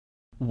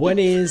What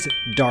is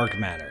dark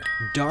matter?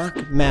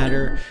 Dark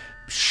matter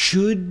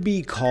should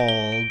be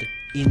called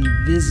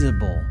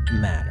invisible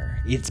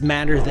matter. It's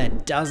matter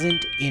that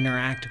doesn't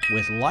interact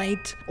with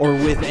light or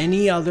with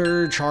any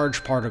other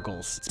charged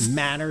particles. It's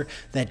matter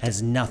that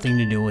has nothing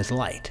to do with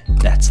light.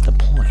 That's the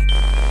point.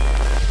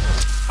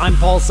 I'm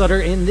Paul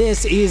Sutter, and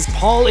this is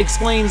Paul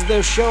Explains,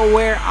 the show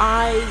where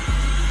I,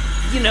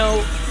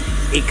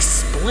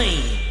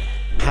 explain.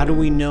 How do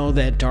we know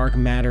that dark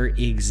matter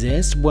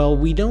exists? Well,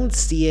 we don't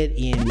see it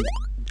in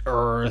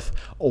Earth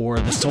or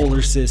the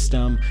solar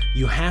system.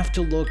 You have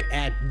to look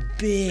at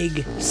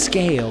big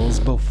scales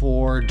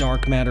before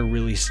dark matter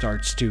really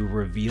starts to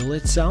reveal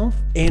itself.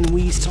 And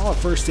we saw it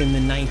first in the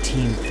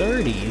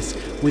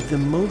 1930s with the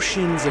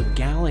motions of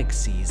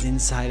galaxies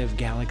inside of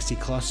galaxy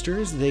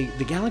clusters. The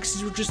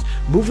galaxies were just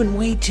moving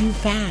way too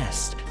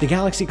fast. The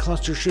galaxy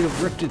cluster should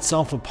have ripped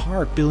itself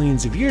apart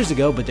billions of years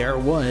ago, but there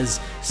it was,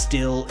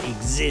 still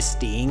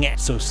existing.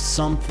 So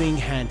something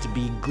had to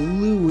be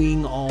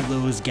gluing all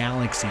those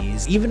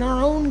galaxies. Even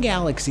our own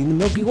galaxy, the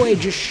Milky Way,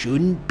 just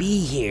shouldn't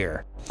be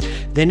here.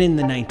 Then in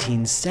the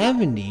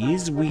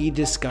 1970s, we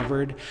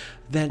discovered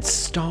that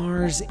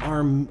stars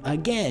are,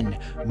 again,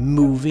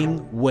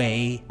 moving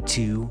way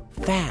too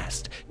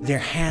fast. There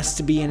has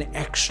to be an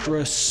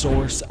extra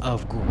source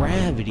of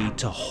gravity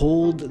to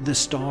hold the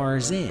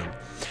stars in.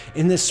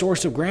 And this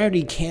source of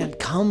gravity can't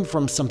come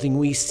from something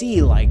we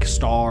see like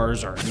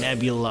stars or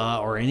nebula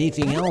or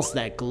anything else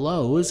that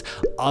glows.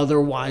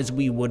 Otherwise,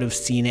 we would have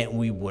seen it and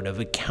we would have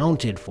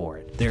accounted for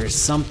it. There is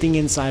something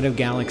inside of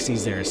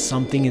galaxies, there is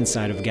something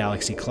inside of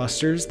galaxy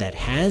clusters that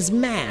has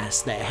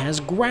mass, that has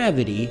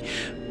gravity,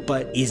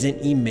 but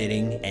isn't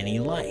emitting any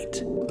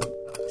light.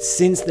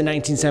 Since the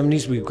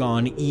 1970s, we've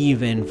gone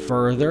even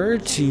further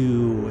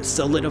to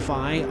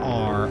solidify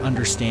our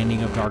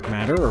understanding of dark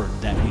matter, or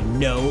that we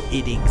know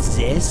it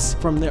exists.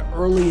 From the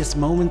earliest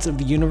moments of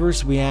the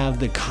universe, we have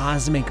the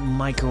cosmic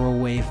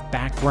microwave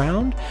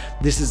background.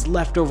 This is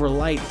leftover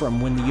light from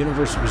when the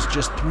universe was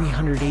just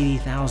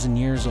 380,000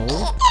 years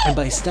old. And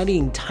by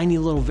studying tiny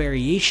little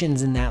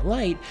variations in that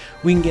light,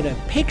 we can get a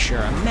picture,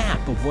 a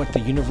map of what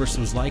the universe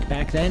was like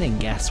back then. And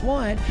guess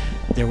what?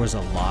 There was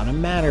a lot of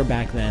matter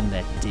back then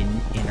that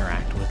didn't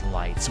interact with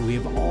light. So we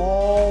have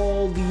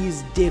all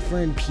these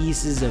different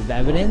pieces of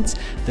evidence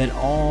that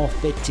all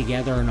fit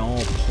together and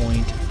all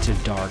point to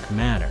dark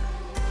matter.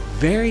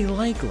 Very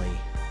likely,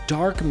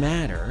 dark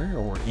matter,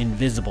 or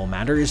invisible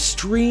matter, is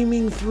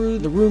streaming through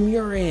the room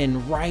you're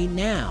in right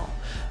now.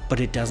 But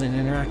it doesn't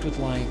interact with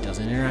light,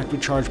 doesn't interact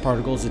with charged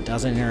particles, it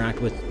doesn't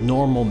interact with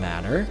normal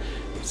matter.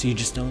 So you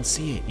just don't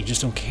see it. You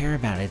just don't care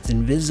about it. It's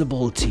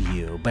invisible to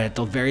you. But at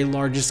the very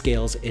largest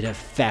scales, it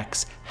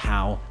affects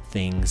how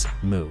things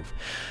move.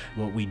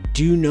 What we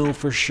do know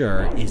for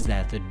sure is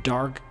that the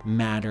dark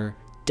matter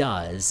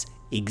does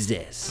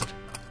exist.